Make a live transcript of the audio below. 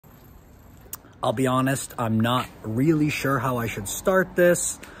I'll be honest, I'm not really sure how I should start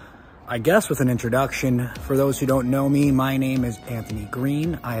this. I guess with an introduction. For those who don't know me, my name is Anthony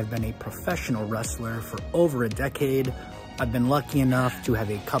Greene. I have been a professional wrestler for over a decade. I've been lucky enough to have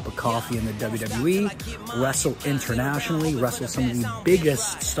a cup of coffee in the WWE, wrestle internationally, wrestle some of the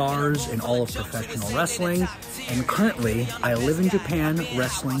biggest stars in all of professional wrestling, and currently I live in Japan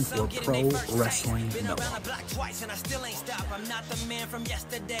wrestling for Pro Wrestling Noah.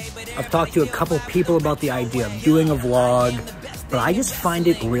 I've talked to a couple people about the idea of doing a vlog, but I just find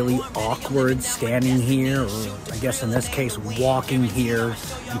it really awkward standing here, or I guess in this case, walking here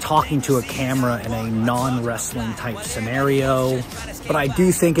and talking to a camera in a non-wrestling type scenario. But I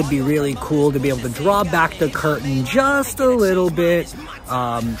do think it'd be really cool to be able to draw back the curtain just a little bit,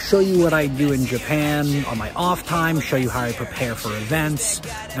 show you what I do in Japan on my off time, show you how I prepare for events,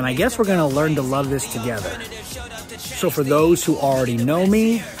 and I guess we're gonna learn to love this together. So for those who already know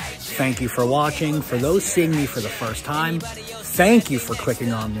me, thank you for watching. For those seeing me for the first time, thank you for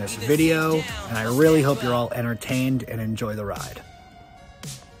clicking on this video, and I really hope you're all entertained and enjoy the ride.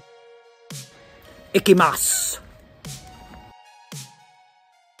 Ikimasu!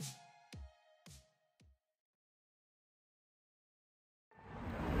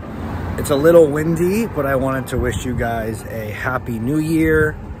 It's a little windy, but I wanted to wish you guys a happy new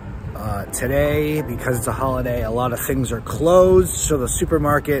year. Today, because it's a holiday, a lot of things are closed, so the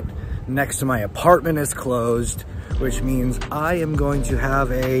supermarket next to my apartment is closed, which means I am going to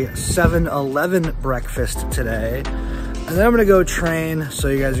have a 7-Eleven breakfast today. And then I'm gonna go train, so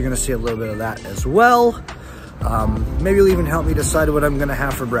you guys are gonna see a little bit of that as well. Maybe you'll even help me decide what I'm gonna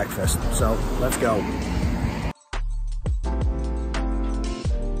have for breakfast. So let's go.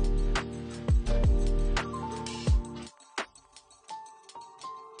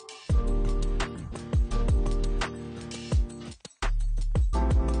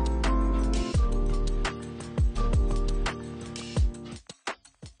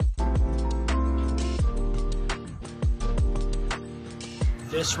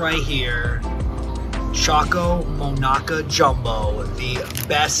 This right here, Choco Monaca Jumbo, the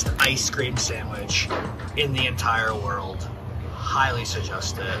best ice cream sandwich in the entire world. Highly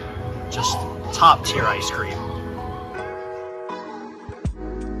suggest it. Just top tier ice cream.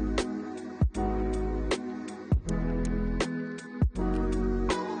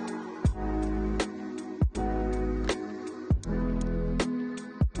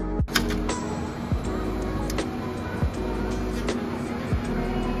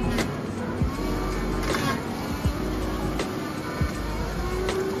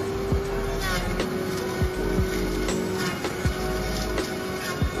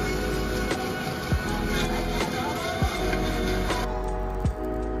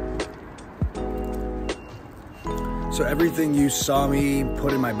 So everything you saw me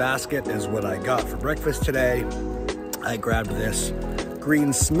put in my basket is what I got for breakfast today. I grabbed this green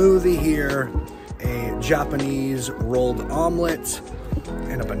smoothie here, a Japanese rolled omelet,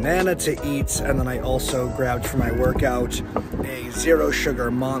 and a banana to eat. And then I also grabbed for my workout a zero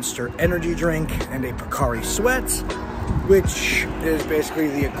sugar Monster energy drink and a Pocari Sweat, which is basically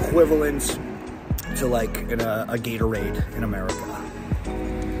the equivalent to like a Gatorade in America.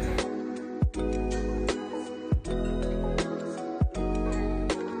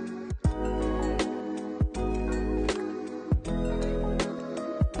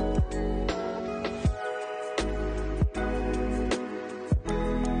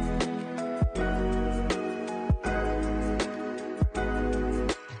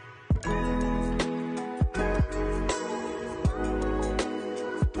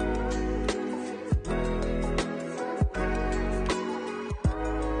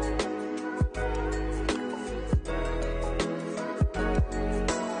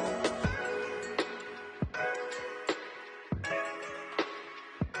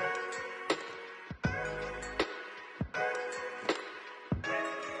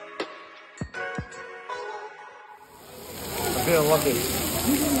 I feel lucky.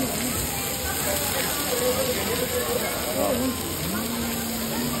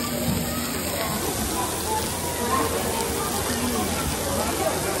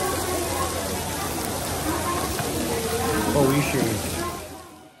 Oishi.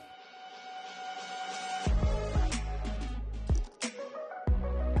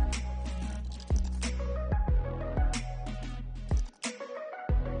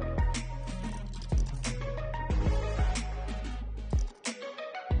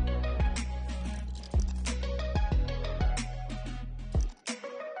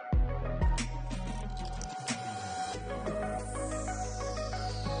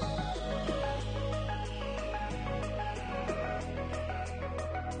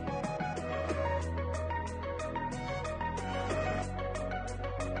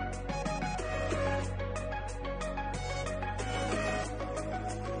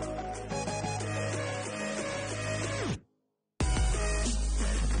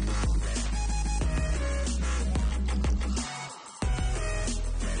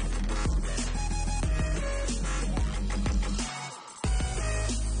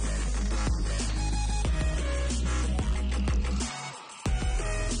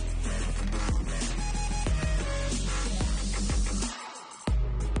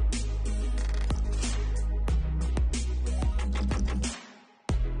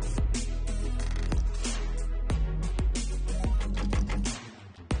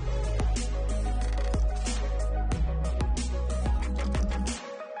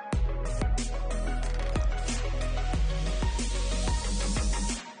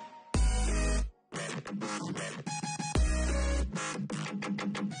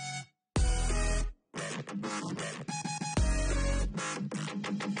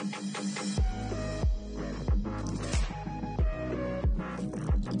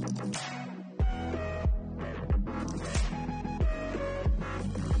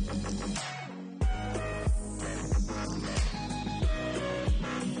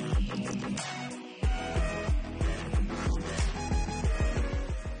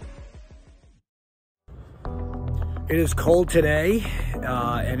 It is cold today,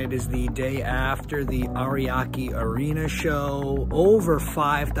 and it is the day after the Ariake Arena show. Over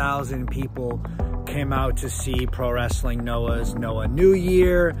 5,000 people came out to see Pro Wrestling Noah's Noah New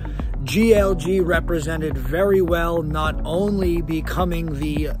Year. GLG represented very well, not only becoming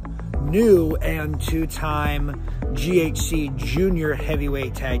the new and two-time GHC Junior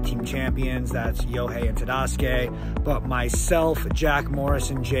Heavyweight Tag Team Champions, that's Yohei and Tadasuke, but myself, Jack Morris,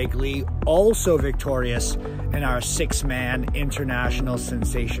 and Jake Lee, also victorious in our six-man International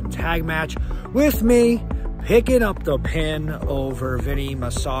Sensation Tag match, with me picking up the pin over Vinny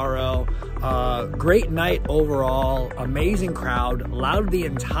Massaro. Great night overall, amazing crowd, loud the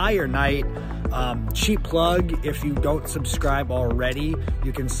entire night. Cheap plug, if you don't subscribe already,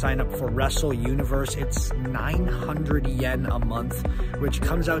 you can sign up for Wrestle Universe. It's 900 yen a month, which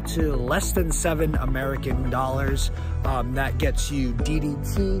comes out to less than $7 American dollars. That gets you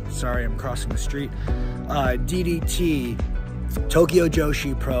DDT, sorry, I'm crossing the street, DDT, Tokyo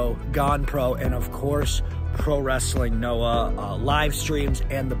Joshi Pro, Gone Pro, and of course, Pro Wrestling Noah live streams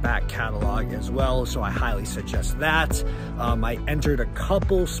and the back catalog as well, so I highly suggest that. I entered a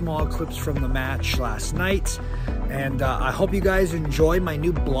couple small clips from the match last night, and I hope you guys enjoy my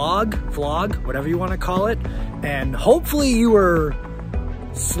new vlog, whatever you want to call it, and hopefully you were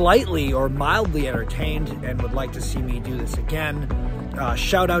slightly or mildly entertained and would like to see me do this again.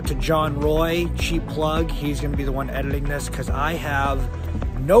 Shout out to John Roy, cheap plug, he's going to be the one editing this, because I have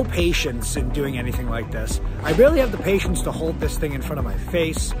no patience in doing anything like this. I barely have the patience to hold this thing in front of my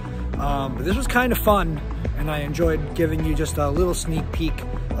face, but this was kind of fun, and I enjoyed giving you just a little sneak peek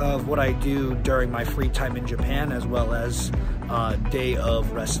of what I do during my free time in Japan, as well as day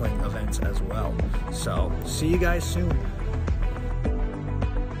of wrestling events as well. So, see you guys soon.